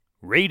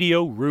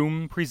Radio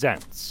Room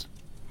presents.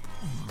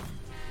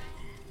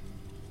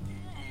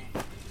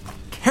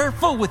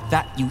 Careful with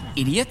that, you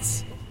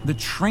idiots! The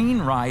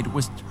train ride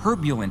was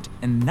turbulent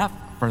enough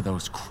for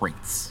those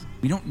crates.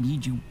 We don't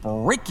need you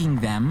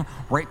breaking them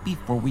right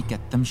before we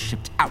get them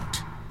shipped out.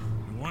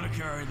 You want to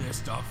carry their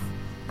stuff?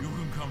 You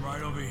can come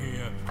right over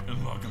here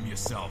and lug them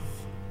yourself.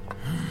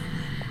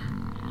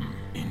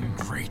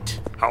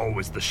 Ingrate. How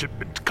is the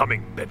shipment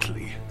coming,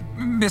 Bentley?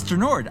 Mr.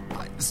 Nord,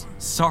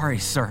 sorry,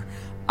 sir.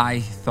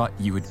 I thought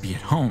you would be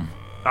at home.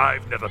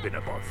 I've never been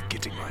above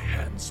getting my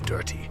hands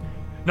dirty.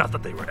 Not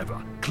that they were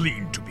ever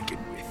clean to begin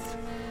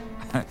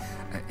with.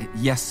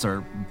 Yes,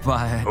 sir,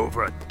 but...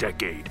 Over a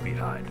decade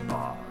behind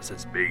bars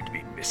has made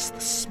me miss the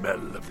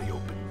smell of the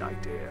open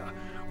night air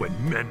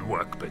when men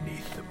work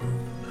beneath the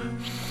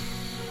moon.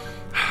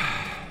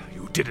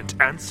 You didn't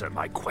answer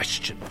my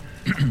question.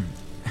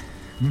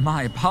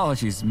 My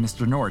apologies,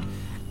 Mr. Nord.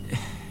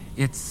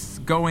 It's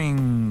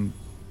going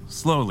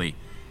slowly.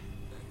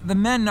 The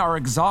men are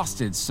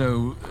exhausted,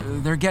 so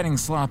they're getting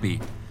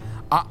sloppy.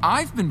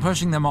 I've been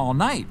pushing them all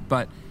night,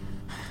 but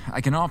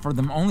I can offer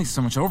them only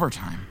so much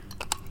overtime.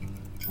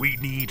 We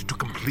need to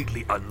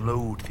completely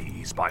unload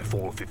these by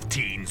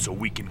 4:15 so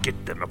we can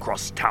get them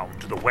across town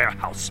to the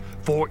warehouse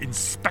for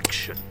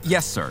inspection.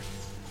 Yes, sir.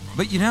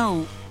 But you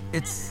know,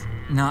 it's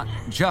not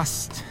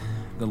just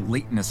the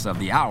lateness of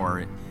the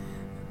hour.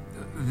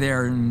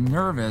 They're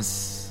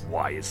nervous.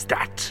 Why is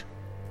that?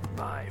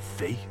 My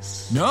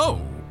face?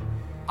 No,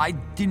 I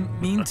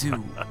didn't mean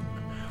to.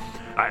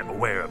 I am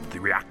aware of the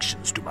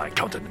reactions to my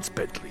countenance,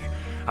 Bentley.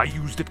 I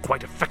used it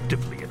quite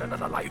effectively in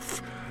another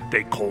life.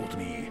 They called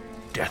me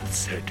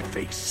Death's Head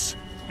Face,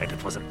 and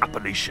it was an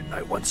appellation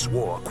I once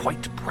wore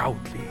quite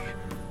proudly.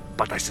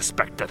 But I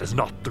suspect that is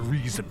not the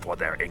reason for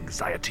their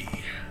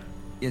anxiety.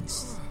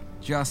 It's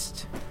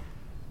just...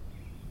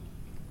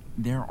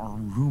 there are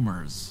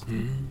rumors.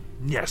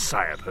 Yes,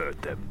 I have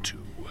heard them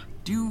too.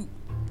 Do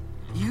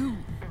you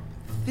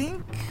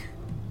think...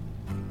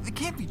 It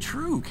can't be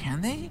true,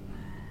 can they?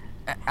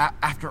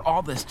 After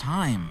all this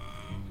time.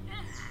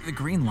 The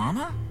Green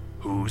Llama?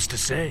 Who's to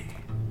say?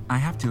 I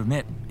have to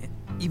admit,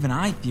 even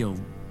I feel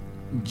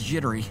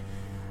jittery.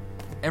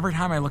 Every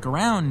time I look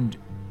around,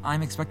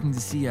 I'm expecting to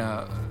see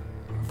a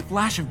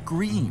flash of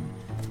green.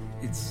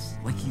 It's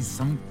like he's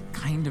some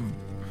kind of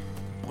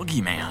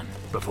boogeyman.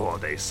 Before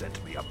they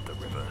sent me up the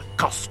river,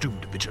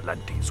 costumed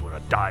vigilantes were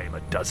a dime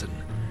a dozen.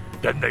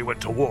 Then they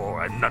went to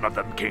war and none of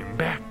them came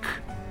back.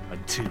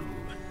 Until...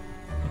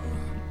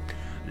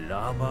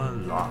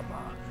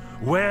 Llama.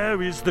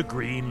 Where is the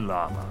Green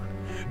Llama?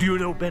 Do you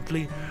know,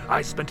 Bentley,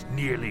 I spent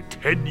nearly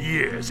 10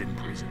 years in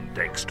prison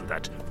thanks to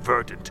that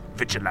verdant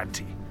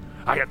vigilante.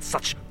 I had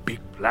such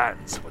big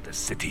plans for this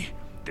city,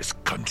 this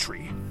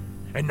country.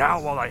 And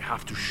now all I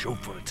have to show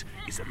for it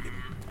is a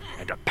limp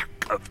and a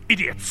pack of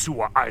idiots who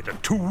are either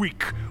too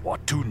weak or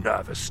too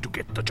nervous to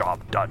get the job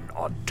done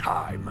on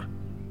time.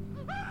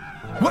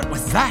 What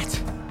was that?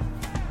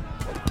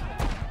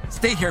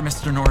 Stay here,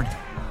 Mr. Nord.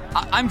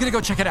 I'm gonna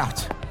go check it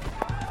out.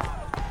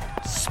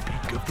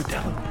 Speak of the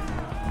devil.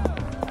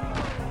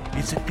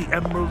 Is it the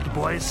Emerald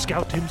Boy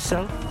Scout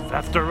himself,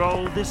 after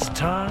all this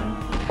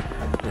time?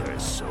 There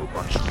is so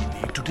much we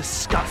need to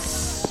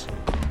discuss.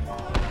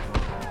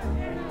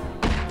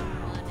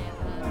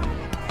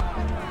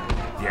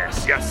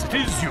 Yes, it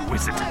is you,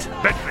 isn't it?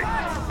 Bentley,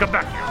 come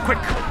back here, quick!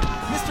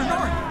 Mr.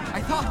 Nord,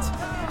 I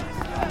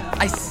thought...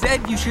 I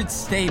said you should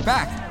stay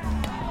back.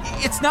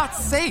 It's not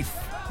safe.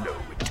 No,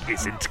 it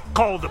isn't.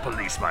 Call the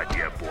police, my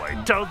dear boy.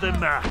 Tell them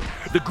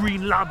the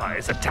Green Llama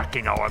is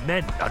attacking our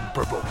men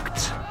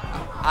unprovoked.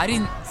 I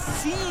didn't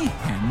see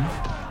him,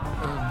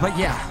 but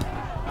yeah.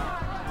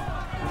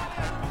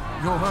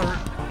 You're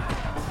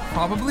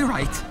probably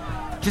right.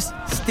 Just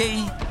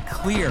stay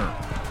clear.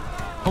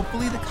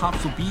 Hopefully the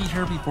cops will be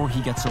here before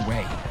he gets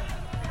away.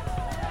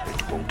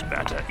 It won't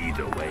matter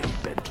either way,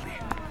 Bentley.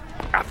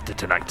 After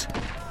tonight,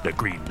 the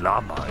Green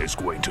Llama is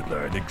going to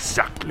learn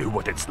exactly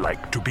what it's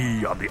like to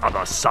be on the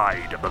other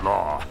side of the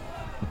law.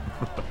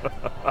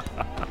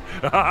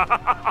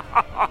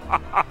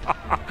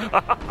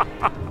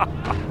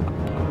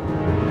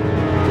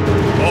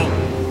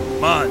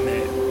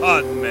 Mane,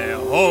 Padme,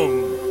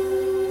 home.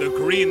 The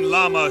Green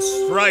Llama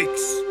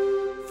strikes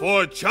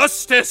for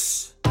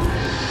justice.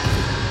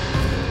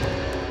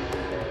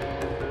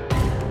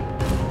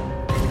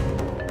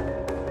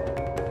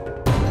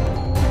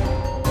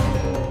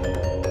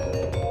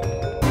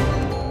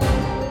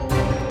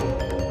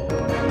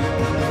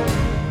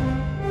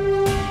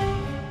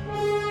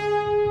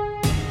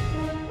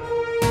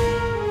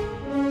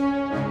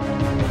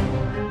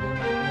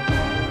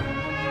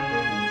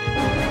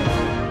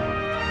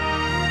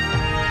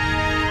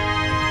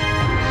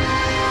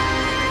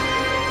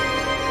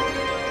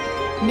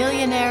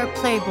 Billionaire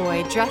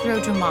playboy Jethro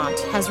Dumont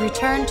has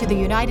returned to the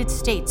United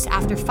States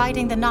after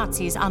fighting the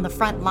Nazis on the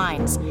front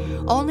lines,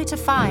 only to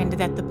find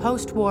that the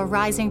post-war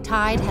rising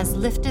tide has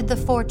lifted the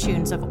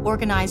fortunes of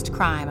organized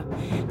crime.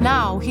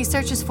 Now he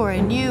searches for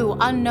a new,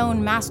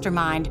 unknown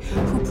mastermind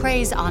who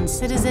preys on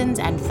citizens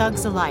and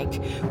thugs alike,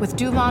 with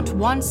Dumont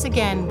once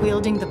again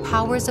wielding the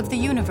powers of the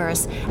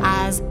universe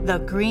as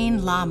the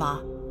Green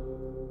Llama.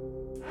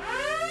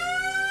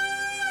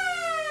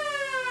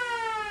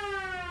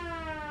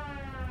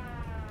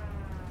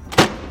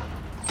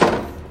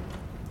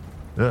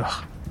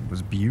 Ugh, it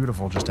was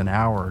beautiful just an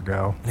hour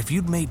ago. And if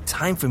you'd made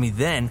time for me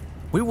then,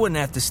 we wouldn't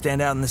have to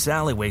stand out in this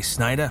alleyway,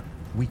 Snyder.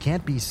 We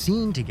can't be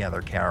seen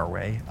together,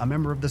 Caraway, a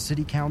member of the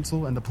city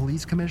council and the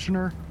police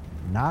commissioner.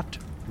 Not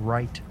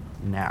right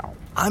now.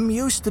 I'm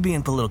used to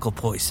being political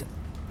poison.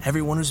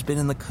 Everyone who's been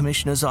in the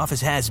commissioner's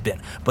office has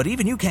been. But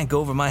even you can't go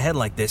over my head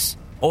like this,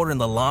 ordering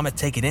the llama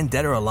taken in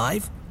dead or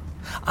alive.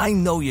 I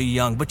know you're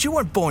young, but you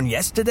weren't born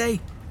yesterday.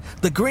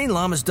 The Green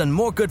Llama's done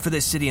more good for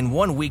this city in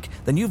 1 week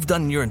than you've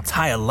done in your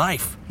entire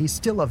life. He's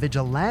still a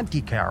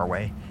vigilante,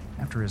 Caraway,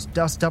 after his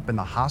dust up in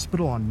the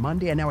hospital on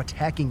Monday and now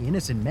attacking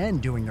innocent men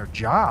doing their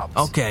jobs.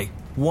 Okay,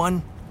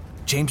 1,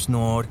 James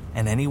Nord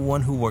and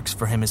anyone who works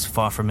for him is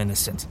far from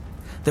innocent.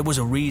 There was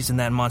a reason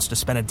that monster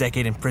spent a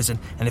decade in prison,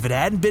 and if it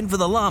hadn't been for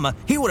the llama,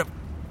 he would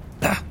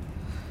have...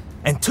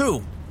 And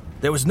 2,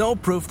 there was no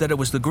proof that it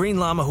was the Green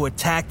Llama who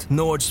attacked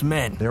Nord's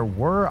men. There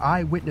were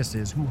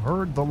eyewitnesses who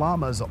heard the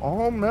llama's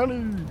almighty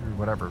or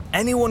whatever.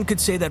 Anyone could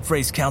say that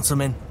phrase,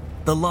 Councilman.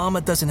 The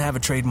llama doesn't have a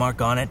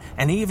trademark on it,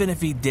 and even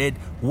if he did,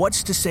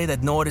 what's to say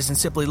that Nord isn't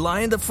simply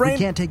lying to frame... We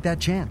can't take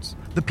that chance.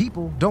 The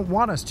people don't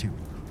want us to.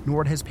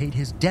 Nord has paid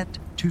his debt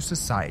to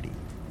society.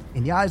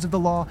 In the eyes of the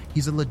law,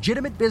 he's a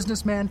legitimate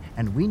businessman,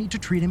 and we need to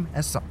treat him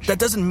as such. That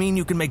doesn't mean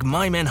you can make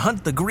my men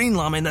hunt the Green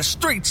Llama in the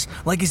streets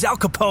like he's Al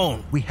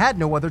Capone. We had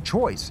no other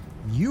choice.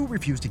 You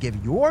refused to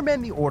give your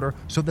men the order,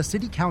 so the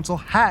city council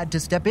had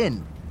to step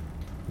in.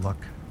 Look,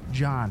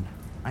 John,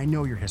 I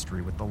know your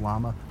history with the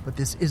llama, but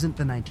this isn't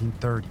the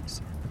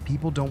 1930s. The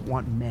people don't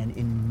want men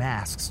in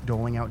masks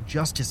doling out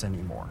justice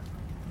anymore.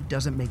 It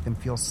doesn't make them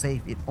feel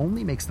safe. It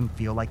only makes them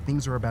feel like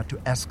things are about to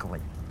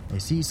escalate. They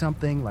see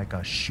something like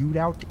a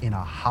shootout in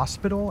a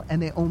hospital, and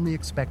they only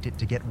expect it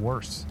to get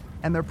worse.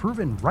 And they're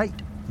proven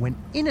right when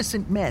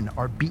innocent men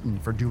are beaten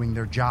for doing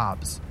their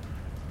jobs.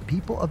 The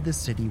people of this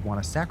city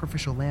want a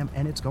sacrificial lamb,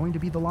 and it's going to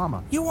be the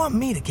llama. You want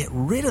me to get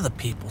rid of the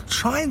people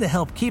trying to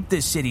help keep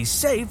this city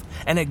safe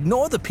and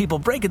ignore the people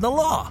breaking the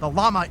law? The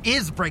llama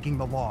is breaking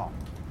the law.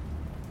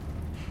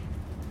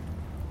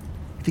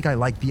 You think I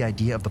like the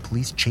idea of the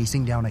police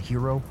chasing down a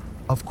hero?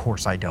 Of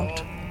course I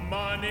don't.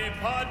 Mani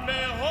Padme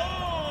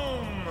home!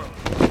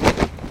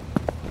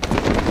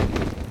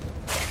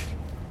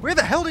 Where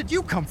the hell did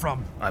you come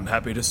from? I'm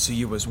happy to see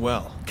you as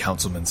well,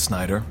 Councilman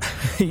Snyder.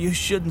 You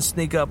shouldn't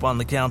sneak up on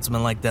the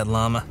councilman like that,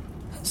 llama.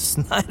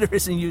 Snyder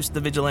isn't used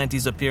to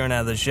vigilantes appearing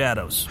out of the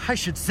shadows. I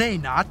should say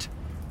not.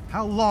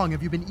 How long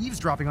have you been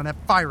eavesdropping on that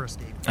fire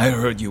escape? I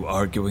heard you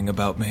arguing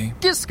about me.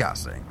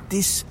 Discussing.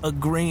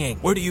 Disagreeing.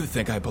 Where do you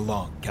think I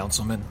belong,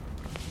 Councilman?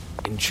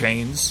 In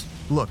chains?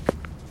 Look,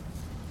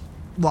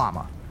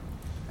 llama,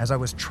 as I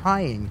was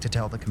trying to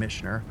tell the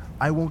commissioner,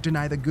 I won't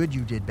deny the good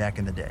you did back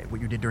in the day,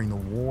 what you did during the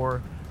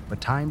war, but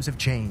times have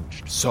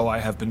changed. So I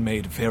have been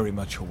made very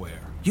much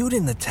aware. You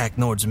didn't attack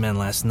Nord's men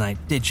last night,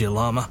 did you,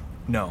 llama?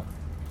 No.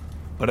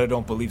 But I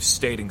don't believe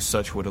stating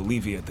such would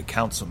alleviate the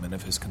councilman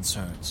of his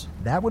concerns.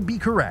 That would be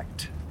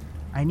correct.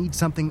 I need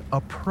something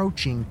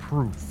approaching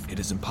proof. It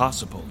is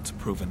impossible to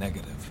prove a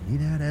negative. Be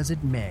that as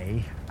it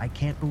may, I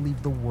can't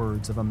believe the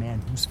words of a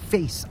man whose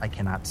face I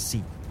cannot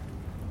see.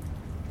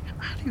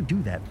 How do you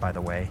do that, by the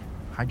way?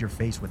 Hide your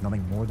face with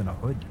nothing more than a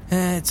hood?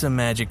 It's a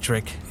magic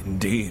trick.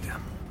 Indeed.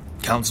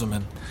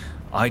 Councilman,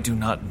 I do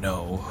not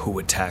know who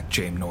attacked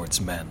James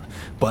Nord's men,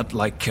 but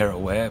like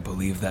Caraway, I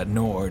believe that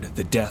Nord,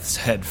 the Death's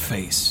Head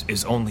face,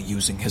 is only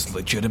using his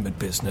legitimate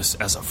business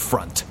as a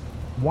front.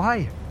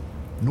 Why?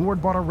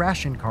 Nord bought a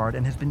ration card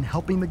and has been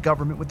helping the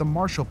government with the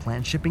Marshall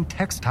Plan, shipping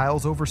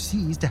textiles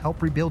overseas to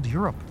help rebuild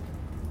Europe.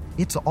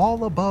 It's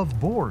all above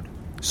board.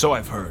 So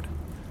I've heard,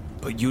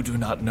 but you do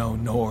not know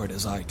Nord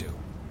as I do.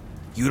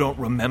 You don't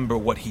remember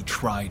what he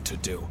tried to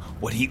do,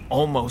 what he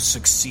almost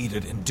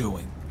succeeded in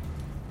doing.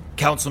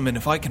 Councilman,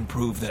 if I can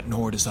prove that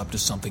Nord is up to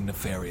something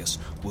nefarious,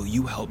 will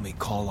you help me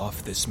call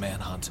off this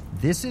manhunt?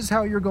 This is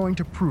how you're going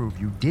to prove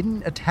you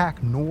didn't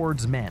attack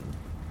Nord's men.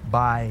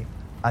 By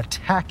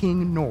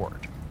attacking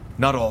Nord.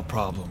 Not all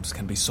problems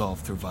can be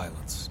solved through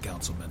violence,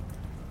 Councilman.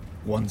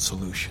 One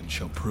solution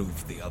shall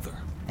prove the other.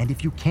 And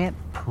if you can't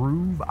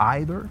prove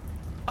either?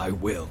 I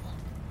will.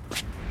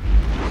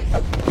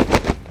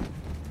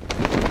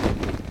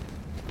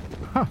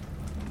 Huh.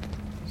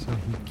 So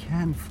he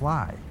can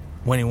fly.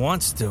 When he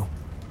wants to.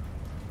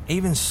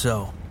 Even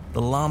so,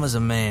 the llama's a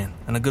man,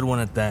 and a good one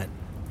at that.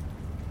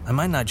 I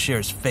might not share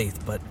his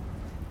faith, but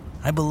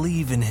I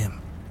believe in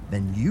him.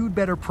 Then you'd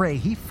better pray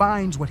he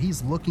finds what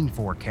he's looking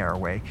for,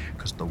 Caraway,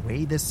 because the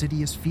way this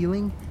city is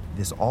feeling,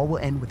 this all will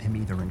end with him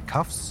either in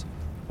cuffs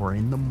or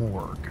in the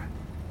morgue.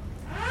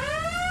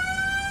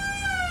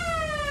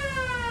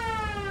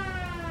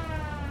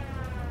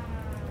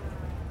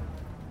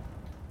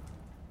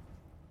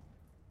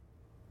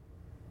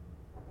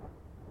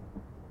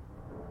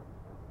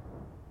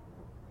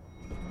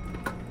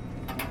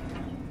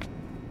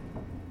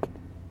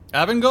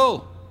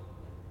 Avangul!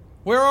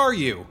 Where are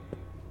you?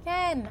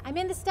 Ken, I'm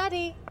in the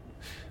study.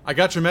 I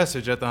got your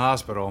message at the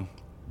hospital.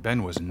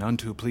 Ben was none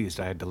too pleased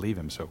I had to leave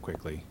him so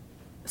quickly.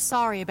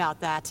 Sorry about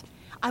that.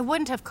 I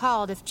wouldn't have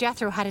called if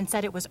Jethro hadn't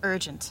said it was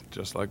urgent.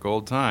 Just like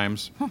old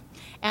times.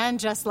 And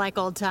just like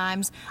old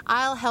times,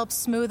 I'll help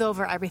smooth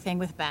over everything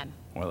with Ben.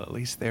 Well, at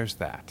least there's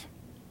that.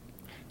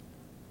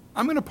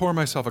 I'm gonna pour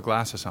myself a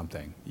glass of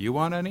something. You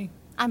want any?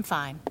 I'm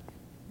fine.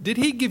 Did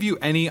he give you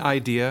any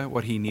idea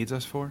what he needs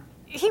us for?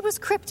 He was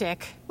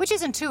cryptic, which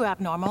isn't too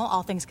abnormal,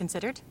 all things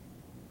considered.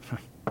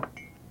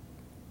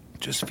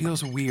 Just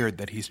feels weird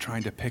that he's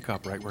trying to pick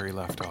up right where he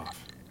left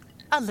off.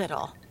 A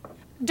little.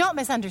 Don't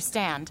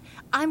misunderstand.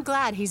 I'm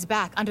glad he's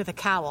back under the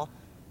cowl.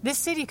 This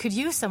city could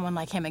use someone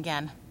like him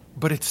again.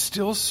 But it's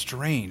still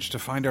strange to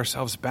find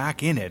ourselves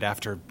back in it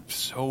after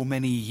so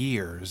many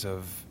years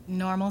of...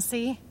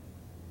 Normalcy?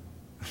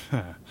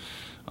 Well,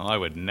 I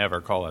would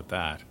never call it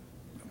that.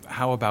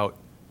 How about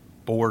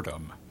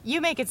boredom? You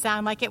make it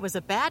sound like it was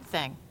a bad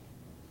thing.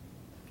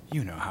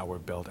 You know how we're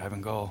built,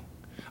 Avangul.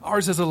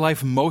 Ours is a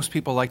life most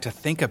people like to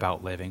think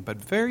about living, but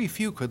very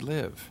few could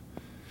live.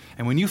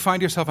 And when you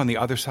find yourself on the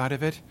other side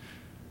of it,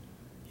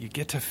 you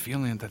get to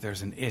feeling that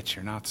there's an itch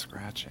you're not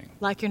scratching.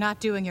 Like you're not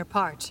doing your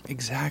part.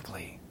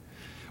 Exactly.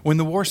 When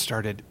the war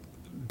started,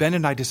 Ben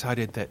and I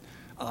decided that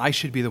I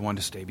should be the one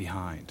to stay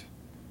behind.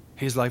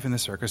 His life in the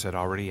circus had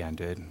already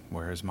ended,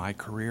 whereas my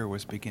career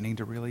was beginning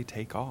to really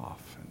take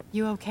off.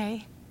 You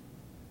okay?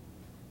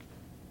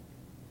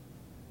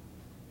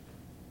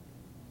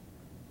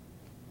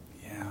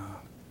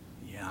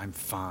 Yeah, I'm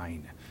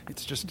fine.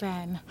 It's just...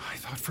 Ben. I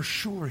thought for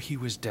sure he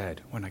was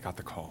dead when I got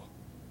the call.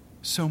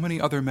 So many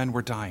other men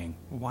were dying.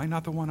 Why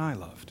not the one I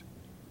loved?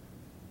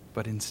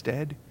 But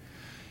instead,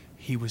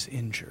 he was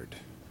injured.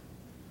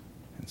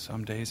 And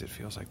some days it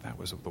feels like that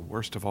was the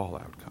worst of all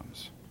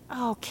outcomes.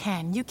 Oh,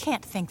 Ken, you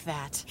can't think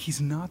that.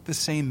 He's not the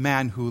same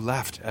man who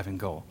left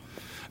Avangul.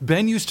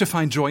 Ben used to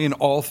find joy in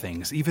all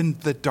things, even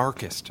the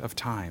darkest of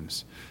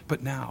times.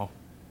 But now...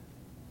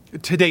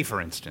 Today, for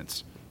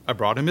instance, I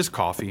brought him his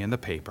coffee and the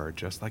paper,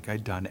 just like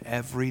I'd done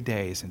every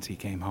day since he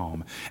came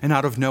home. And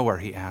out of nowhere,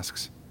 he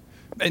asks,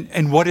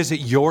 And what is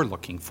it you're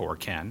looking for,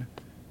 Ken?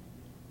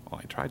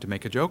 Well, I tried to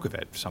make a joke of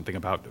it, something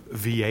about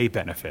VA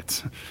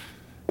benefits.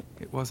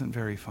 It wasn't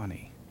very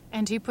funny.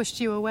 And he pushed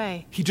you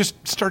away. He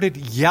just started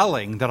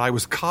yelling that I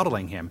was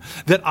coddling him,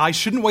 that I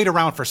shouldn't wait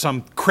around for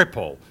some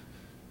cripple.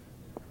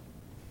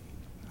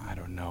 I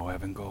don't know,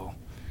 Avangul.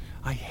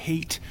 I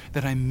hate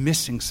that I'm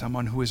missing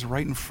someone who is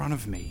right in front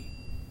of me.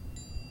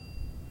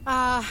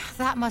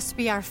 That must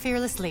be our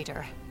fearless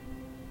leader.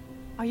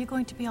 Are you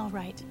going to be all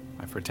right?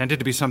 I've pretended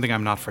to be something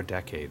I'm not for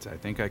decades. I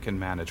think I can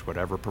manage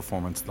whatever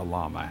performance the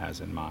llama has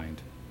in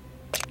mind.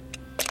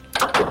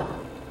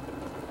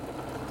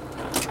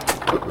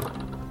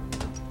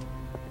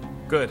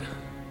 Good.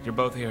 You're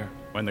both here.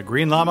 When the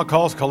Green Llama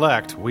calls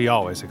collect, we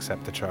always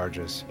accept the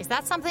charges. Is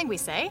that something we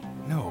say?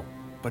 No,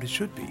 but it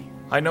should be.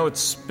 I know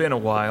it's been a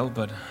while,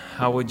 but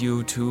how would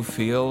you two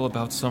feel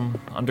about some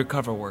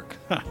undercover work?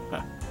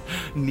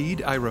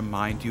 Need I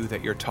remind you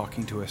that you're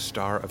talking to a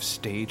star of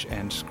stage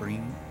and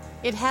screen?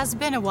 It has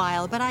been a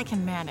while, but I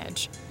can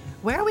manage.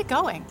 Where are we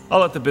going?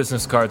 I'll let the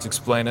business cards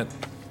explain it.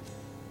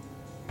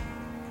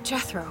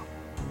 Jethro,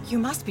 you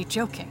must be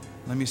joking.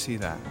 Let me see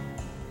that.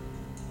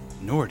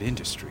 Nord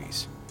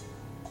Industries.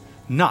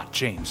 Not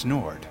James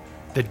Nord.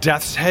 The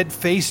Death's Head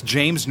face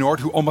James Nord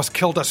who almost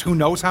killed us who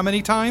knows how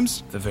many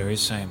times? The very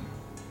same.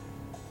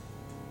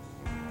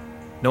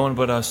 No one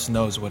but us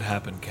knows what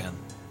happened, Ken.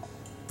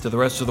 To the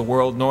rest of the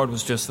world, Nord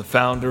was just the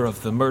founder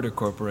of the Murder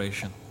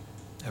Corporation.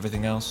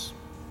 Everything else,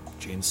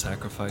 Gene's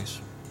sacrifice,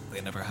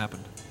 they never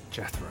happened.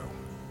 Jethro,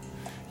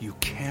 you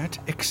can't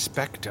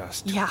expect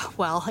us to... Yeah,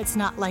 well, it's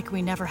not like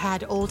we never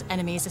had old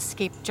enemies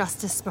escape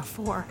justice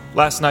before.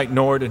 Last night,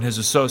 Nord and his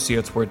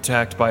associates were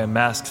attacked by a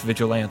masked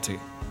vigilante.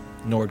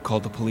 Nord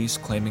called the police,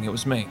 claiming it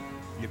was me.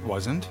 It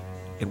wasn't?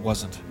 It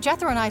wasn't.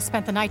 Jethro and I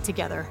spent the night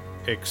together.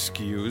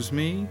 Excuse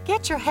me?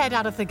 Get your head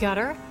out of the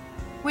gutter.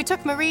 We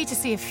took Marie to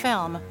see a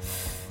film.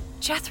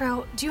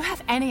 Jethro, do you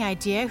have any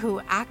idea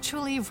who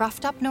actually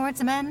roughed up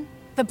Nord's men?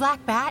 The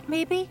Black Bat,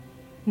 maybe?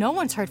 No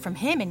one's heard from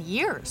him in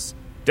years.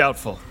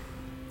 Doubtful.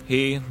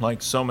 He,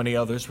 like so many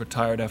others,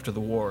 retired after the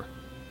war.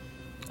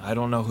 I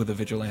don't know who the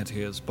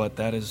vigilante is, but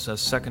that is a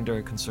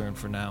secondary concern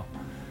for now.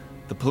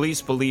 The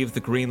police believe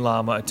the Green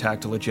Llama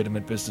attacked a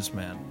legitimate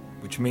businessman,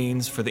 which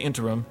means, for the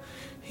interim,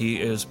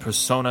 he is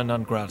persona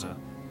non grata.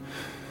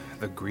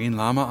 The Green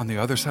Llama on the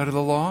other side of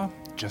the law?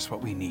 Just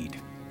what we need.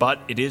 But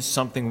it is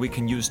something we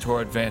can use to our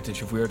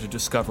advantage if we are to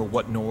discover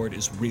what Nord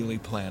is really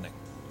planning.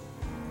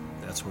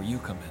 That's where you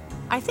come in.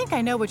 I think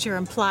I know what you're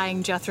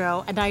implying,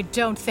 Jethro, and I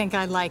don't think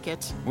I like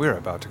it. We're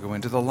about to go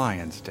into the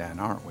lion's den,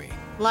 aren't we?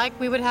 Like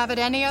we would have it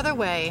any other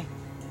way.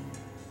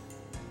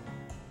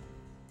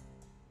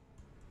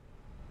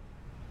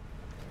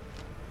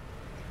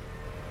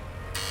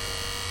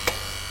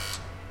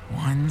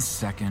 One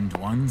second.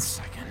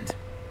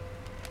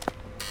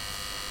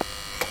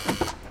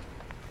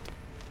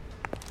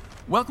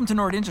 Welcome to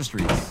Nord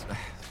Industries.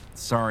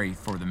 sorry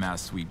for the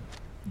mess. We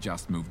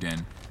just moved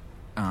in.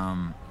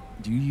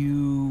 Do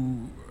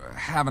you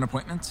have an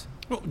appointment?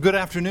 Well, good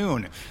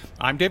afternoon.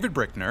 I'm David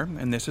Brickner,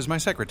 and this is my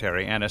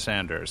secretary, Anna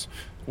Sanders.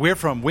 We're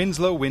from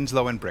Winslow, and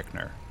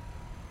Brickner.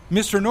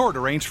 Mr. Nord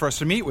arranged for us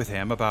to meet with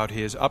him about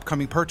his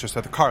upcoming purchase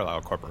of the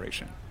Carlyle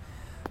Corporation.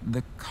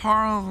 The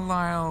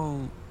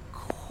Carlyle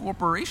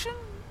Corporation?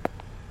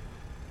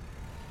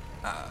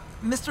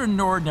 Mr.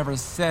 Nord never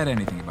said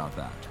anything about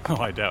that. Oh,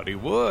 I doubt he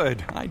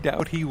would.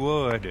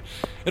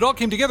 It all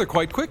came together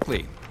quite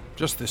quickly.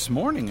 Just this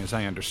morning, as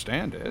I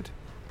understand it.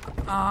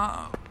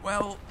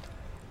 Well,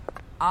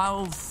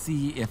 I'll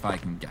see if I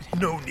can get him.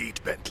 No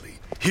need, Bentley.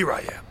 Here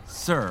I am.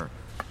 Sir,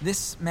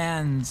 this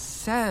man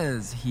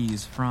says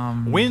he's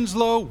from...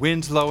 Winslow,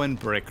 and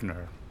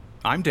Brickner.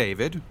 I'm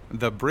David,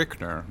 the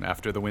Brickner,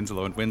 after the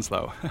Winslow and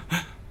Winslow.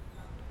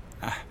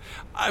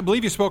 I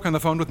believe you spoke on the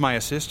phone with my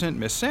assistant,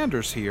 Miss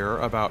Sanders, here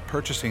about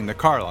purchasing the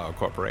Carlyle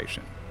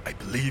Corporation. I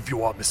believe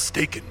you are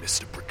mistaken,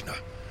 Mr. Brickner.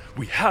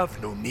 We have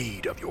no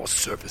need of your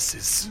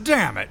services.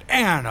 Damn it,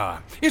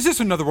 Anna! Is this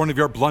another one of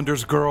your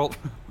blunders, girl?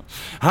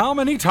 How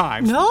many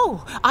times?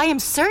 No, I am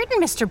certain,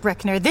 Mr.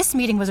 Brickner, this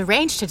meeting was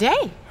arranged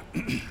today.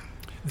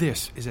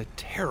 This is a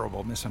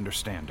terrible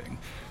misunderstanding.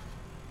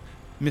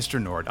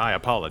 Mr. Nord, I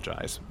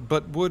apologize,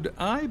 but would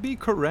I be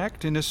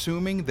correct in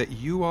assuming that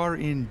you are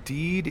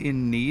indeed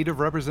in need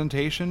of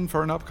representation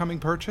for an upcoming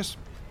purchase,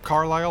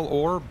 Carlyle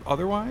or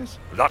otherwise?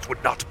 That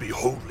would not be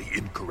wholly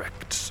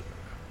incorrect, sir.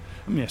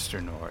 Mr.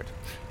 Nord,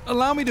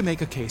 allow me to make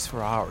a case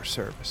for our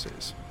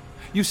services.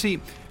 You see,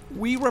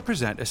 we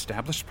represent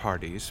established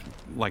parties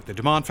like the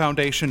DuMont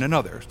Foundation and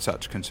other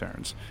such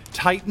concerns.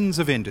 Titans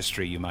of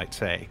industry, you might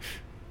say.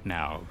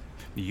 Now,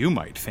 you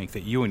might think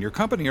that you and your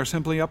company are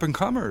simply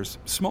up-and-comers,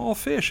 small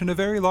fish in a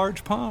very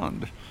large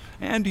pond.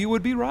 And you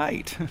would be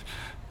right.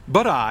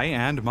 But I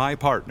and my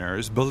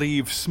partners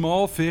believe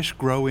small fish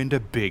grow into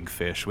big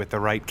fish with the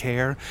right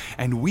care,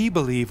 and we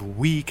believe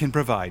we can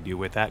provide you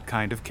with that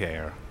kind of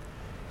care.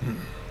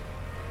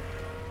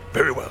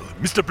 Very well.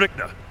 Mr.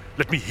 Brickner,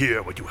 let me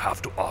hear what you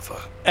have to offer.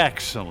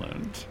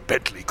 Excellent.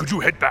 Bentley, could you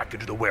head back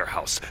into the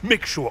warehouse?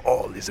 Make sure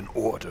all is in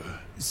order.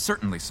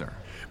 Certainly, sir.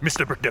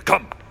 Mr. Brickner,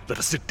 come. Let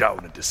us sit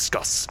down and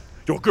discuss.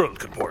 Your girl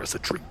can pour us a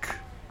drink.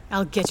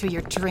 I'll get you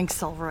your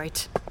drinks, all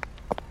right.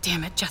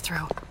 Damn it,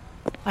 Jethro.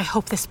 I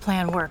hope this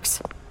plan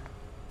works.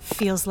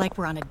 Feels like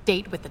we're on a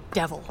date with the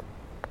devil.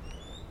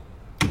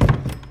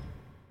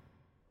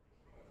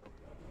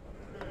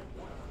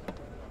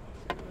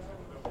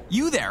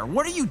 You there,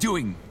 what are you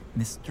doing?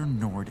 Mr.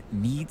 Nord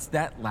needs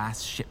that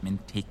last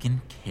shipment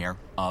taken care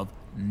of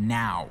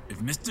now. If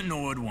Mr.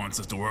 Nord wants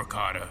us to work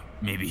harder,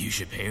 maybe he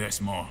should pay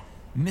us more.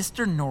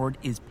 Mr. Nord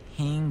is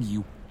paying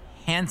you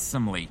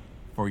handsomely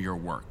for your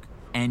work,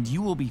 and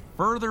you will be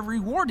further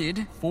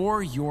rewarded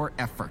for your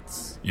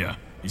efforts. Yeah,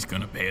 he's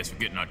gonna pay us for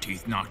getting our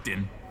teeth knocked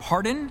in.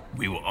 Pardon?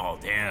 We were all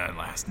there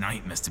last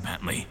night, Mr.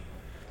 Bentley.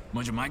 A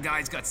bunch of my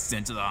guys got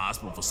sent to the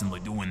hospital for simply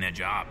doing their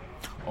job.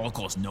 All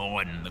cause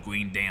Nord and the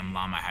Green Damn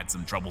Llama had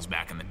some troubles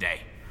back in the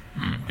day.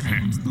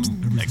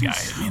 That guy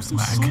hit me in the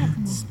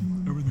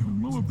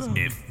back.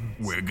 If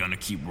we're gonna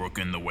keep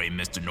working the way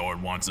Mr.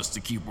 Nord wants us to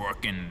keep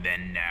working,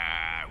 then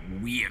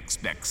we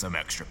expect some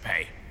extra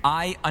pay.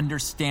 I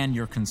understand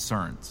your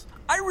concerns.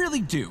 I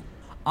really do.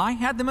 I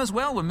had them as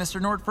well when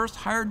Mr. Nord first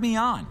hired me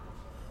on.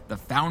 The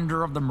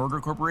founder of the murder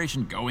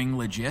corporation going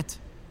legit.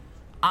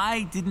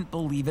 I didn't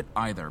believe it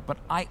either, but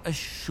I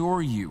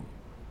assure you,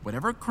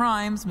 whatever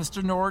crimes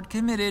Mr. Nord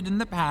committed in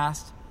the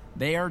past,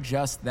 they are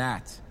just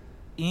that.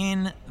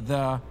 In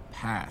the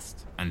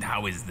past. And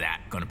how is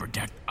that gonna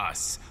protect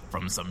us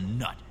from some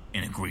nut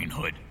in a green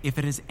hood? If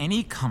it is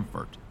any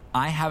comfort,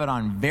 I have it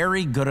on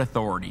very good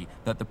authority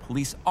that the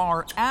police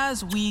are,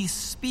 as we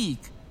speak,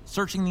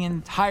 searching the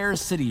entire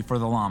city for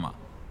the llama.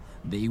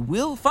 They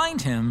will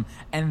find him,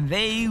 and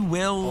they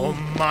will...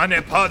 Om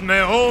mane padme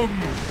hum!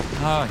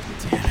 Oh,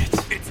 damn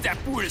it. It's that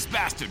Buddhist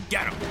bastard,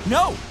 get him!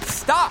 No!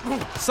 Stop!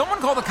 Someone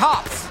call the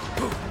cops!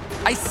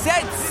 I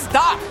said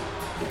stop!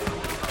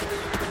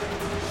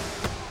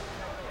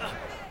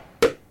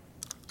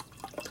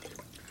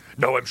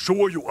 Now, I'm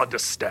sure you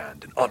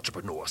understand an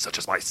entrepreneur such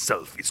as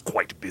myself is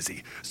quite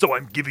busy, so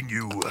I'm giving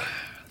you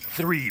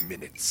 3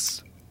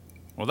 minutes.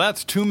 Well,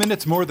 that's 2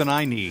 minutes more than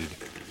I need.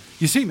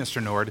 You see,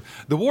 Mr. Nord,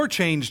 the war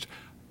changed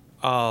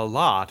a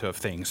lot of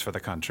things for the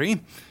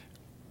country.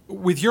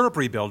 With Europe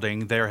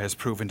rebuilding, there has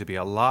proven to be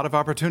a lot of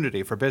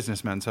opportunity for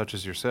businessmen such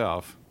as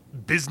yourself.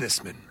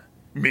 Businessmen?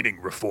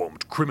 Meaning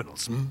reformed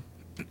criminals,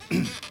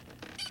 hmm?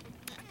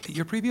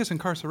 Your previous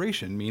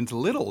incarceration means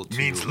little to...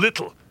 Means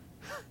little?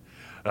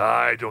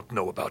 I don't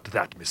know about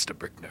that, Mr.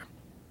 Brickner.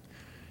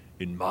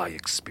 In my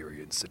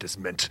experience, it has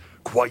meant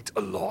quite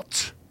a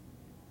lot.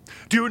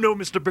 Do you know,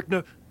 Mr.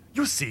 Brickner,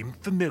 you seem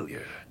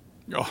familiar.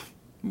 Oh,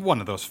 one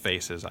of those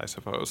faces, I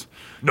suppose.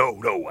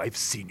 No, I've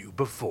seen you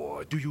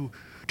before. Do you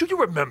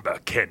remember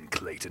Ken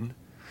Clayton?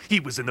 He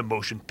was in the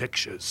motion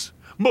pictures,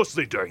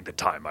 mostly during the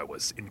time I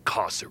was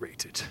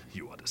incarcerated,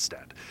 you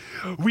understand.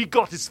 We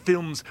got his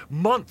films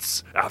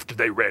months after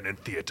they ran in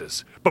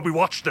theaters, but we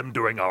watched them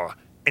during our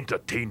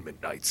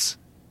entertainment nights.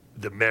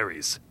 The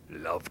Marys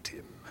loved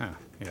him. Huh,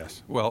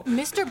 yes. Well,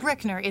 Mr.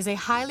 Brickner is a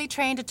highly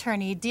trained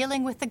attorney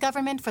dealing with the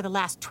government for the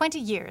last 20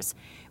 years.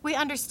 We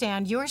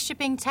understand you're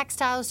shipping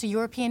textiles to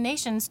European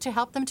nations to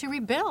help them to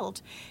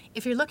rebuild.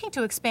 If you're looking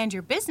to expand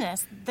your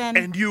business, then...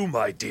 And you,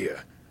 my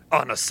dear,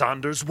 Anna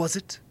Saunders, was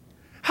it?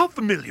 How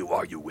familiar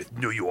are you with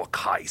New York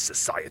high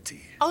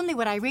society? Only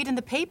what I read in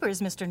the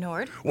papers, Mr.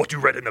 Nord. What you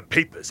read in the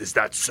papers, is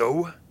that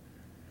so?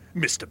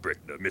 Mr.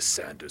 Brickner, Miss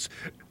Sanders,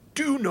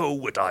 do you know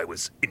what I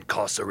was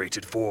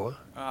incarcerated for?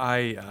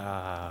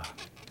 I'm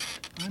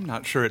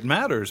not sure it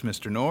matters,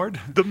 Mr. Nord.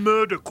 The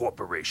Murder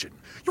Corporation.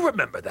 You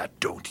remember that,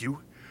 don't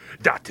you?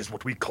 That is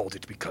what we called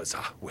it because,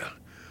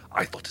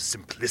 I thought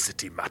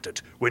simplicity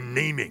mattered when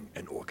naming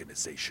an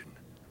organization.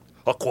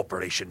 A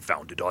corporation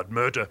founded on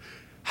murder.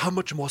 How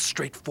much more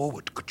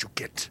straightforward could you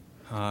get?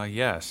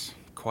 Yes.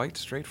 Quite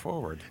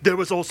straightforward. There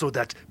was also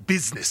that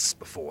business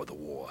before the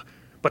war,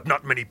 but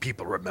not many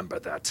people remember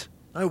that.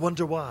 I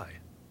wonder why.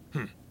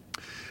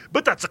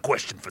 But that's a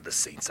question for the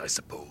saints, I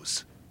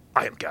suppose.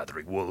 I am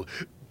gathering wool.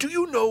 Do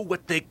you know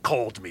what they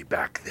called me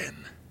back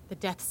then? The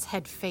Death's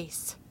Head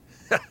Face.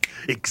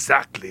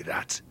 Exactly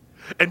that.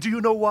 And do you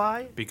know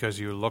why? Because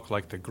you look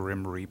like the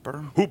Grim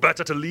Reaper? Who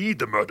better to lead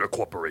the Murder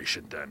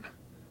Corporation, then?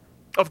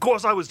 Of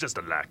course, I was just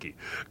a lackey.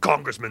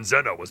 Congressman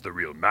Zeno was the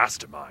real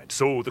mastermind,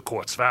 so the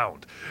courts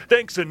found.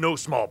 Thanks in no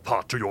small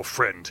part to your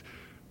friend,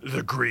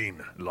 the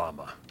Green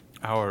Llama.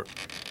 Our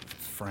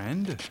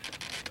friend?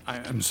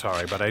 I'm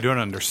sorry, but I don't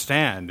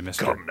understand, Mr.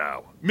 Come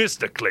now.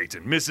 Mr.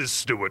 Clayton, Mrs.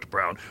 Stewart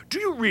Brown, do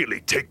you really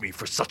take me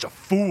for such a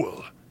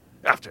fool?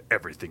 After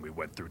everything we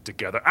went through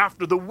together,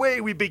 after the way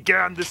we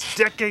began this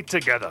decade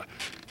together,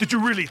 did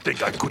you really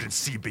think I couldn't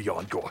see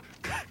beyond your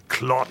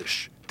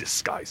cloddish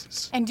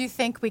disguises? And do you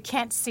think we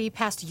can't see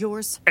past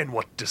yours? And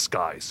what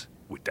disguise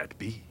would that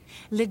be?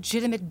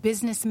 Legitimate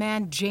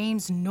businessman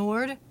James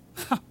Nord?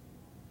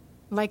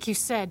 Like you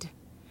said,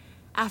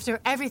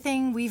 after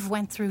everything we've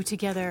went through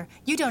together,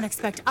 you don't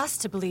expect us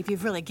to believe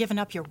you've really given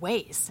up your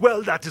ways.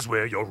 Well, that is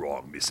where you're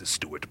wrong, Mrs.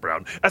 Stewart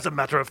Brown. As a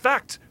matter of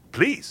fact,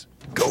 please,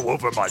 go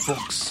over my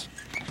books.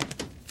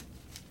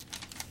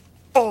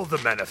 All the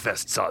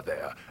manifests are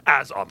there,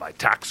 as are my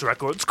tax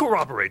records,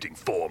 corroborating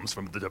forms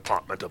from the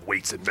Department of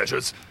Weights and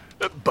Measures.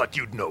 But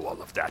you'd know all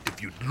of that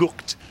if you'd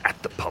looked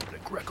at the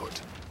public record.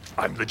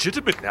 I'm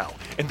legitimate now,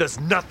 and there's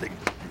nothing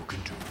you can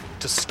do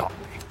to stop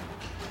me.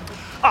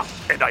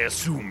 And I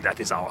assume that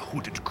is our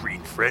hooded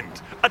green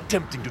friend,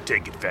 attempting to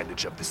take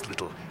advantage of this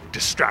little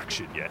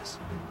distraction, yes?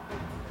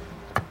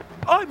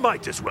 I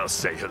might as well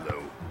say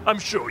hello. I'm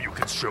sure you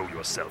can show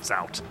yourselves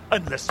out,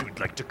 unless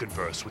you'd like to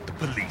converse with the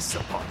police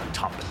upon the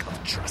topic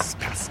of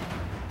trespassing.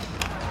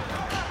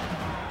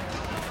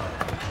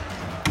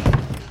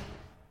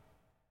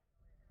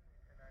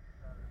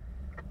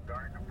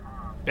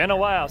 Been a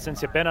while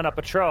since you've been on a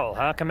patrol,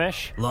 huh,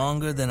 Commish?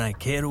 Longer than I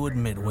care to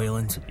admit,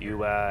 Wayland.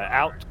 You,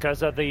 out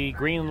because of the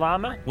Green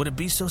Llama? Would it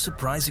be so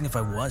surprising if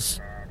I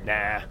was?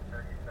 Nah.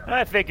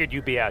 I figured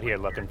you'd be out here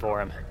looking for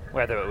him,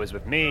 whether it was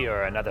with me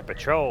or another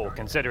patrol,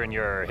 considering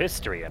your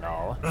history and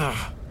all.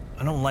 Ugh.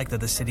 I don't like that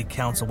the city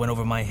council went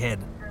over my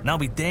head, and I'll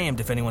be damned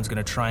if anyone's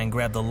gonna try and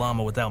grab the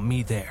llama without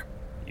me there.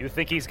 You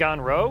think he's gone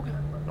rogue?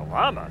 The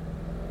llama?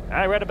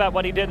 I read about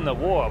what he did in the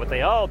war, what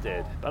they all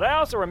did, but I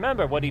also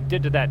remember what he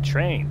did to that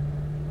train.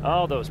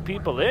 All those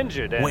people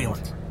injured and...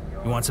 Wayland,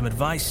 you want some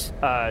advice?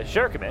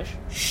 Sure, Commish.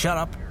 Shut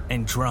up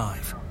and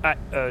drive.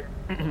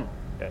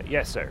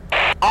 Yes, sir.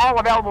 All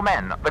available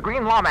men, the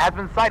Green Llama has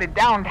been sighted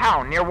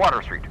downtown near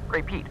Water Street.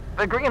 Repeat,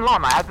 the Green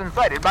Llama has been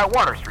sighted by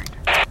Water Street.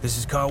 This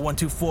is car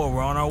 124,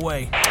 we're on our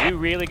way. You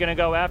really gonna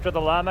go after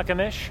the llama,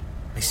 Commish?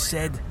 I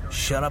said,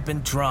 shut up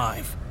and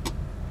drive.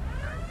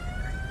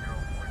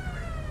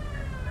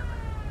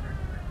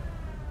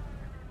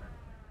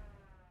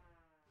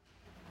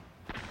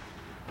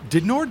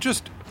 Did Nord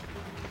just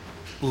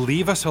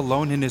leave us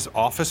alone in his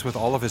office with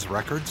all of his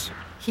records?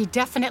 He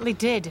definitely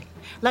did.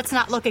 Let's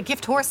not look a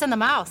gift horse in the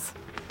mouth.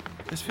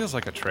 This feels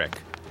like a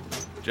trick.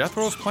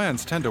 Jethro's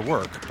plans tend to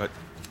work, but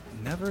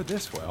never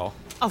this well.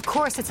 Of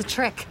course it's a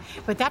trick,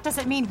 but that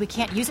doesn't mean we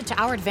can't use it to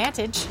our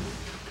advantage.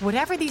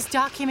 Whatever these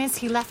documents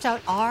he left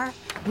out are,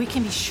 we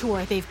can be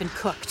sure they've been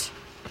cooked.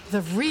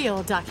 The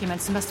real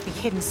documents must be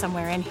hidden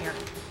somewhere in here.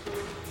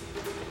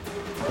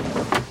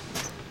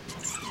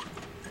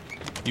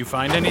 You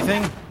find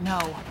anything?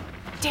 No.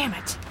 Damn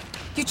it.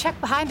 You check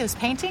behind those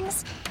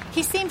paintings?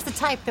 He seems the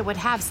type that would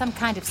have some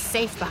kind of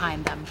safe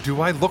behind them.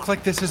 Do I look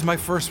like this is my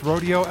first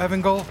rodeo,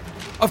 Evangel?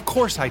 Of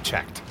course I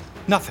checked.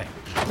 Nothing.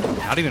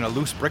 Not even a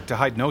loose brick to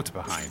hide notes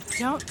behind.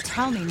 Don't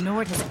tell me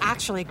Nord has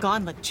actually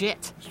gone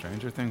legit.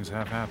 Stranger things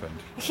have happened.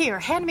 Here,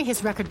 hand me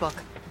his record book.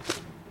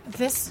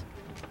 This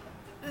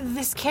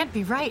can't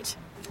be right.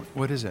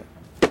 What is it?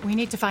 We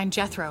need to find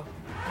Jethro.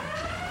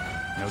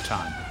 No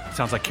time.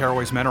 Sounds like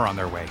Caraway's men are on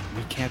their way.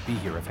 We can't be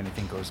here if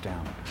anything goes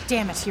down.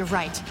 Damn it, you're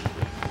right.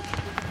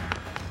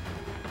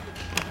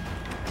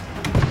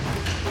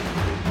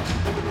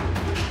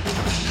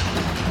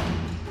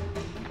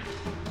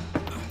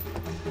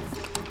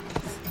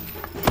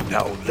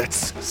 Now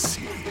let's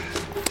see.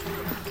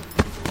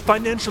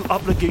 Financial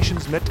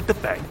obligations met at the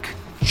bank?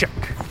 Check.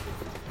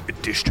 A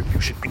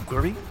distribution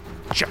inquiry?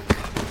 Check.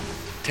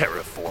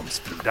 Tariff forms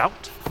filled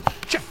out?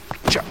 Check,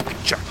 check,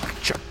 check,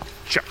 check,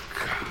 check.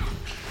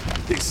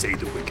 They say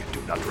the wicked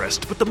do not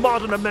rest, but the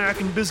modern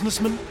American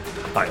businessman,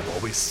 I have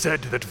always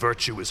said that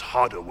virtue is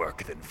harder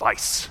work than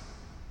vice.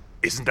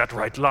 Isn't that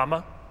right,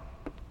 Llama?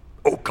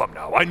 Oh, come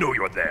now, I know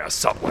you're there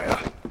somewhere.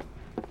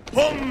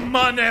 Om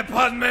mane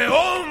padme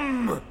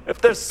om!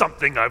 If there's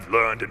something I've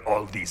learned in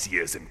all these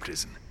years in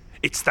prison,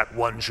 it's that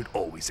one should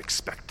always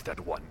expect that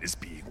one is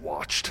being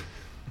watched.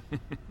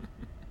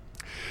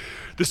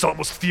 This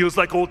almost feels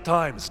like old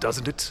times,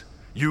 doesn't it?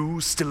 You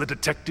still a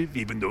detective,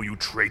 even though you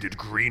traded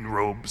green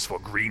robes for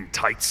green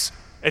tights,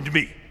 and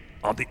me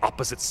on the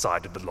opposite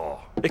side of the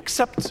law.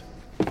 Except...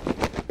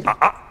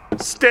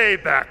 Stay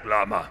back,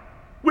 Llama.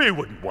 We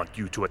wouldn't want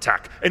you to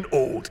attack an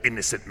old,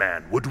 innocent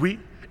man, would we?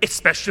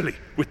 Especially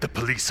with the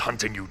police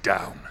hunting you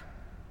down.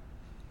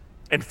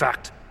 In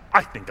fact,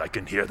 I think I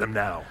can hear them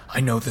now. I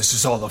know this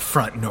is all a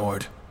front,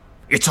 Nord.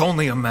 It's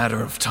only a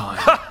matter of time.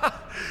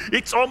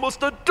 It's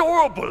almost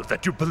adorable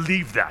that you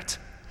believe that.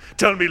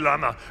 Tell me,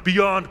 Llama,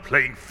 beyond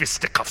playing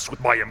fisticuffs with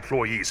my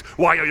employees,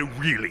 why are you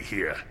really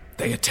here?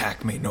 They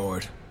attacked me,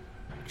 Nord.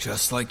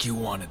 Just like you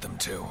wanted them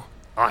to.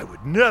 I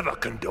would never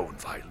condone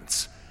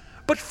violence.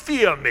 But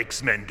fear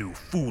makes men do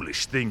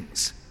foolish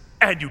things.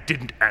 And you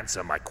didn't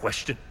answer my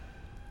question.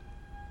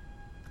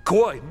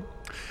 Coin,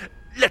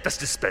 let us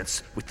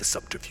dispense with the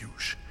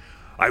subterfuge.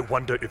 I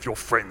wonder if your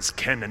friends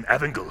Ken and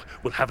Avangel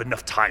will have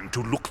enough time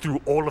to look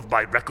through all of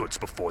my records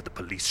before the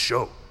police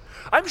show.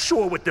 I'm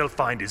sure what they'll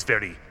find is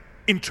very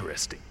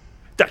interesting.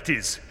 That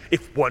is,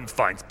 if one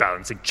finds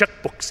balancing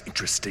checkbooks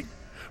interesting.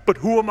 But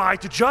who am I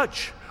to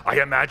judge?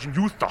 I imagine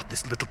you thought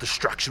this little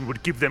distraction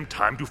would give them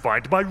time to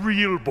find my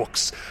real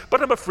books.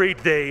 But I'm afraid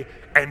they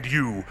and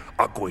you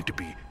are going to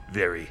be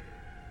very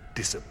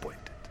disappointed.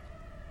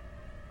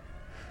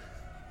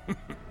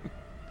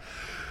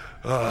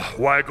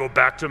 Why go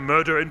back to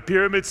murder and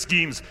pyramid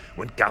schemes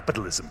when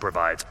capitalism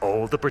provides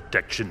all the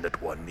protection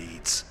that one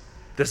needs?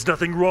 There's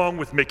nothing wrong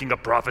with making a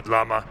profit,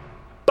 Llama.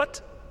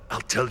 But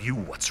I'll tell you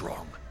what's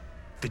wrong.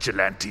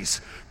 Vigilantes,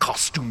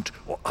 costumed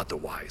or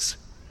otherwise.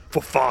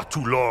 For far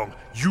too long,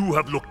 you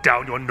have looked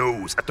down your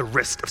nose at the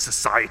rest of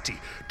society,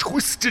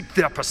 twisted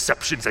their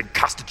perceptions and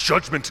cast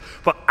judgment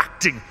for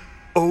acting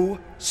oh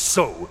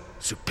so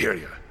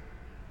superior.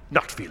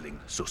 Not feeling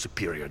so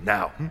superior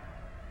now,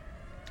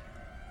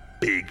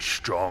 Big,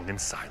 strong, and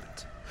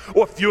silent.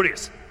 Or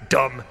furious,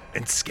 dumb,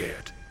 and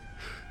scared.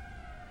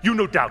 You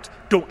no doubt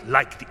don't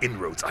like the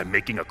inroads I'm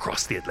making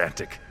across the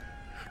Atlantic.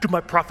 Do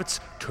my profits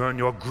turn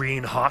your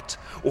green hot,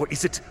 or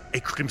is it a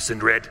crimson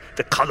red,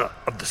 the color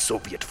of the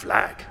Soviet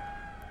flag?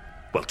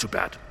 Well, too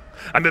bad.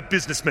 I'm a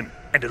businessman,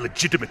 and a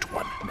legitimate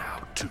one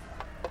now, too.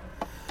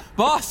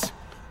 Boss!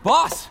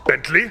 Boss!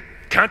 Bentley,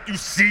 can't you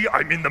see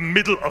I'm in the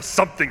middle of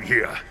something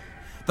here?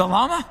 The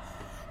llama?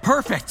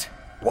 Perfect!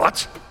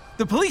 What?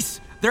 The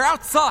police! They're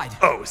outside!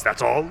 Oh, is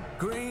that all?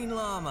 Green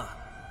Llama,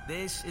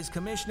 this is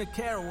Commissioner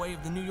Caraway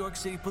of the New York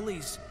City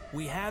Police.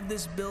 We have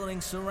this building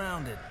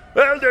surrounded.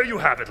 Well, there you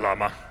have it,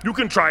 Llama. You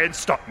can try and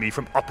stop me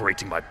from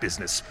operating my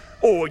business,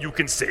 or you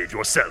can save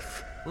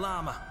yourself.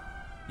 Llama,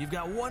 you've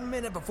got 1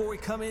 minute before we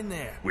come in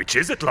there. Which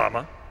is it,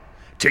 Llama?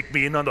 Take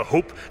me in on the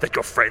hope that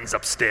your friends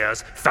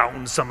upstairs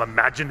found some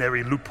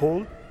imaginary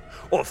loophole?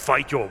 Or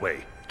fight your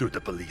way through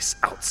the police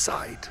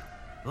outside?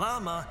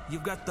 Llama,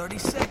 you've got 30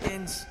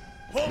 seconds.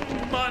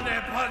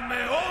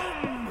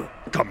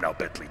 Come now,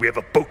 Bentley. We have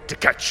a boat to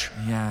catch.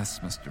 Yes,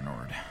 Mr.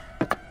 Nord.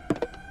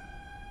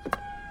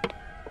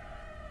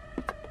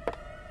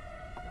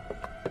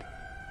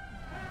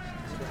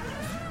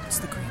 It's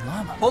the Green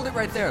Llama. Hold it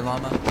right there,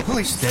 Llama.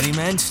 Please. Steady,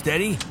 man,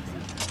 steady.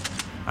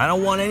 I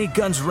don't want any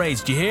guns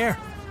raised, you hear?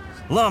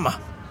 Llama,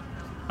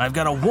 I've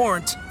got a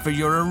warrant for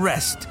your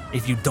arrest.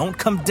 If you don't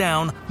come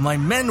down, my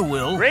men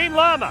will... Green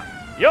Llama,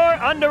 you're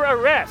under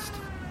arrest.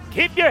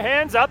 Keep your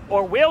hands up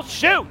or we'll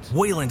shoot!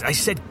 Wayland, I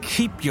said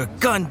keep your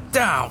gun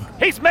down!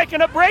 He's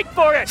making a break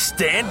for it!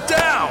 Stand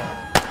down!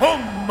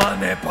 Om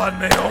mane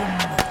padme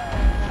om!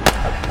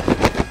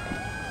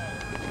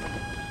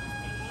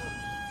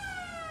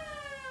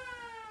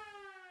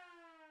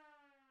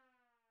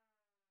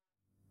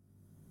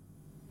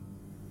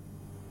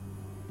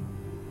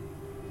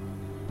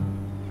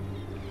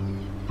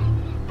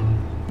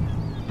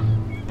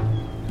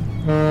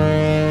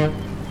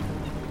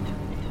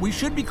 We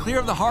should be clear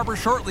of the harbor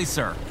shortly,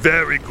 sir.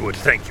 Very good,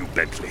 thank you,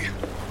 Bentley.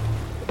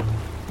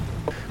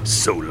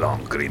 So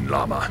long, Green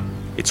Llama.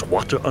 It's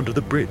water under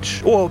the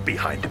bridge, or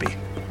behind me.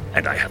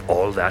 And I have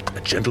all that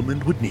a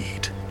gentleman would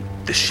need.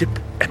 The ship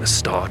and a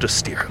star to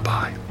steer her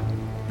by.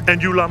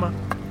 And you, Llama?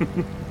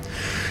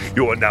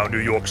 You are now New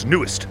York's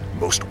newest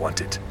most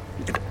wanted.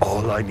 And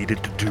all I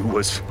needed to do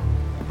was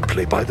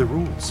play by the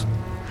rules.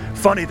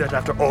 Funny that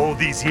after all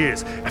these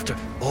years,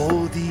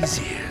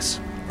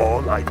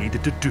 all I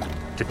needed to do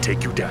to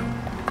take you down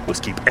was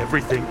keep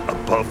everything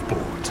above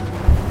board.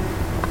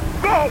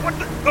 Oh, what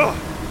the...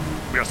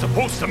 Oh. We are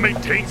supposed to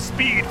maintain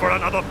speed for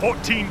another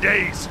 14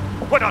 days.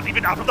 We're not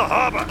even out of the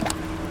harbor.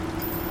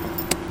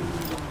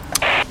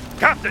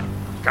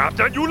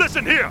 Captain, you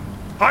listen here.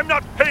 I'm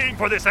not paying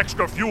for this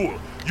extra fuel.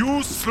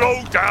 You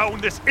slow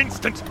down this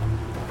instant.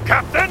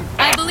 Captain?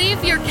 I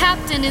believe your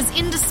captain is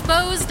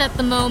indisposed at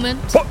the moment.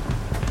 What?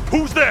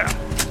 Who's there?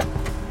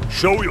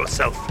 Show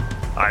yourself.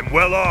 I'm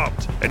well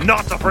armed and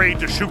not afraid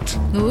to shoot.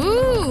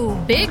 Ooh,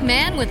 big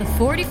man with a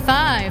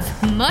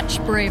 45.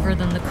 Much braver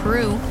than the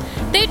crew.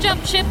 They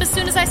jumped ship as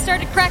soon as I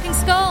started cracking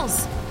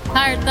skulls.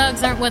 Hired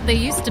thugs aren't what they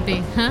used to be,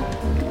 huh?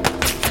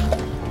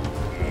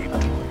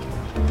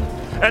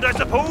 And I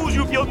suppose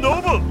you feel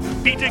noble,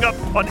 beating up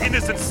on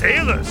innocent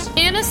sailors.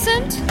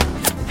 Innocent?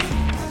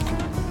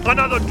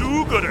 Another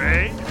do-gooder,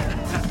 eh?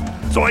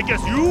 So I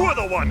guess you were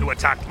the one who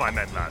attacked my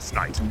men last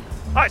night.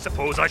 I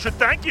suppose I should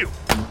thank you.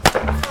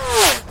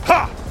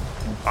 Ha!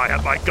 I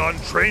have my gun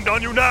trained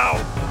on you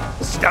now.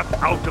 Step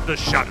out of the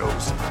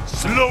shadows,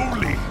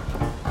 slowly.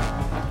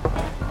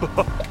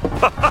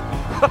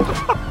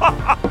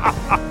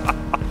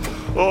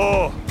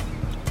 Oh,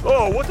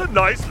 what a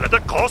nice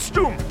leather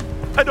costume.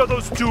 And are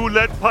those 2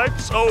 lead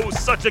pipes? Oh,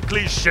 such a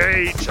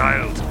cliche,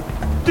 child.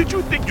 Did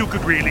you think you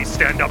could really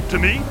stand up to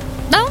me?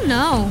 Oh,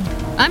 no.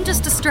 I'm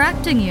just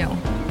distracting you.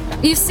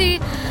 You see,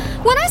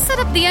 when I set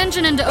up the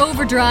engine into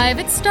overdrive,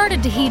 it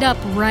started to heat up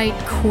right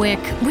quick,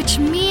 which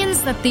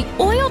means that the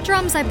oil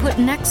drums I put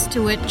next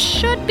to it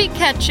should be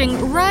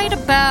catching right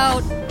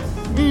about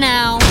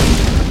now.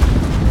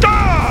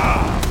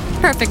 Ah!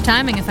 Perfect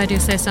timing, if I do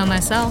say so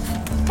myself.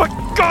 My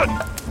gun!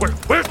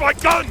 Where's my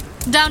gun?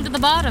 Down to the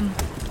bottom,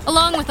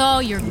 along with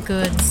all your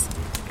goods.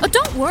 Oh,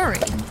 don't worry.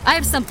 I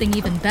have something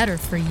even better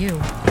for you.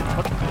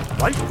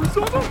 Life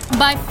preserver?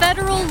 By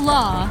federal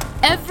law,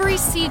 every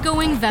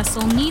seagoing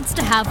vessel needs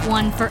to have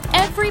one for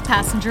every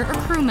passenger or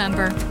crew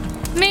member.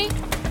 Me,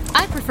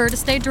 I prefer to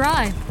stay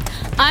dry.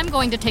 I'm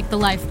going to take the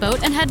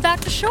lifeboat and head back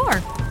to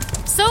shore.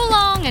 So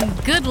long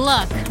and good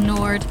luck,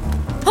 Nord.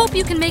 Hope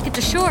you can make it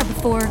to shore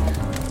before,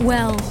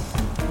 well,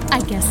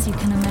 I guess you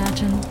can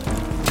imagine.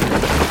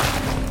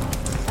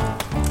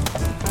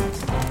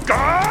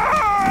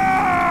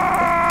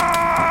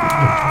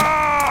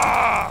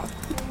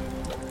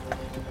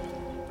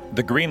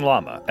 The Green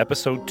Llama,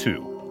 Episode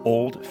 2,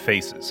 Old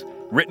Faces.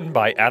 Written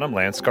by Adam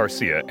Lance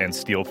Garcia and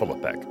Steele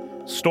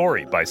Philippek.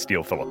 Story by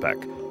Steele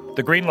Philippek.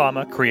 The Green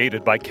Llama,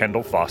 created by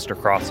Kendall Foster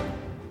Crossan.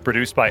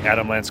 Produced by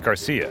Adam Lance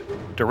Garcia.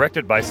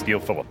 Directed by Steele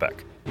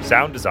Philippek.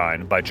 Sound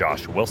design by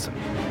Josh Wilson.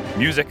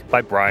 Music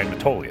by Brian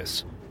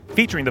Metolius.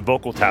 Featuring the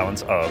vocal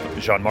talents of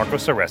Gianmarco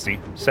Ceresi,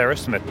 Sarah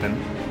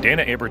Smithman,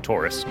 Dana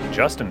Aber-Torres,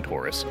 Justin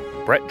Torres,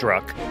 Brett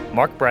Druck,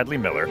 Mark Bradley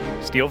Miller,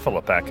 Steele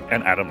Philippek,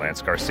 and Adam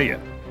Lance Garcia.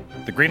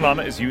 The Green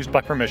Llama is used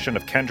by permission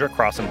of Kendra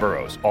Crossan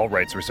Burrows, all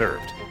rights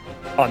reserved.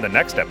 On the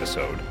next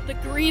episode... The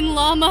Green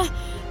Llama,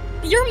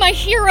 you're my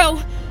hero!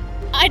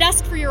 I'd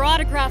ask for your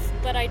autograph,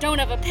 but I don't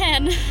have a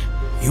pen.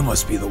 You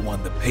must be the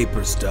one the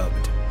papers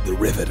dubbed the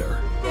Riveter.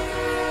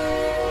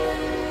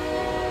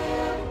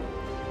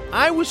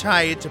 I was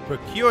hired to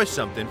procure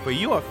something for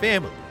your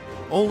family,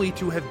 only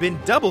to have been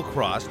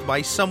double-crossed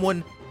by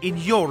someone in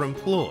your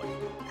employ.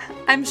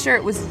 I'm sure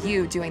it was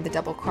you doing the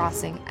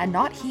double-crossing, and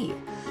not he.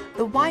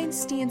 The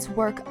Weinsteins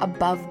work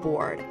above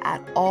board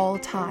at all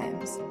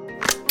times.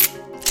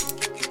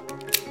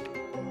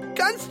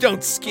 Guns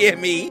don't scare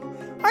me.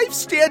 I've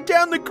stared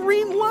down the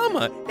Green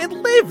Llama and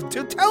lived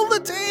to tell the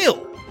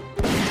tale.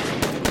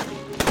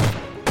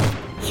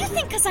 You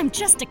think because I'm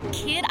just a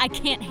kid I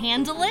can't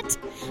handle it?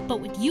 But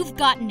with you've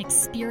got an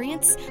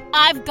experience,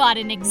 I've got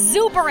an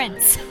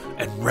exuberance.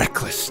 And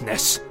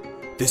recklessness.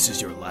 This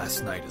is your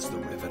last night as the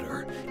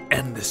Riveter.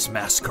 End this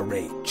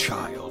masquerade,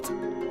 child.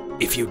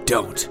 If you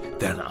don't,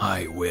 then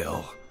I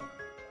will.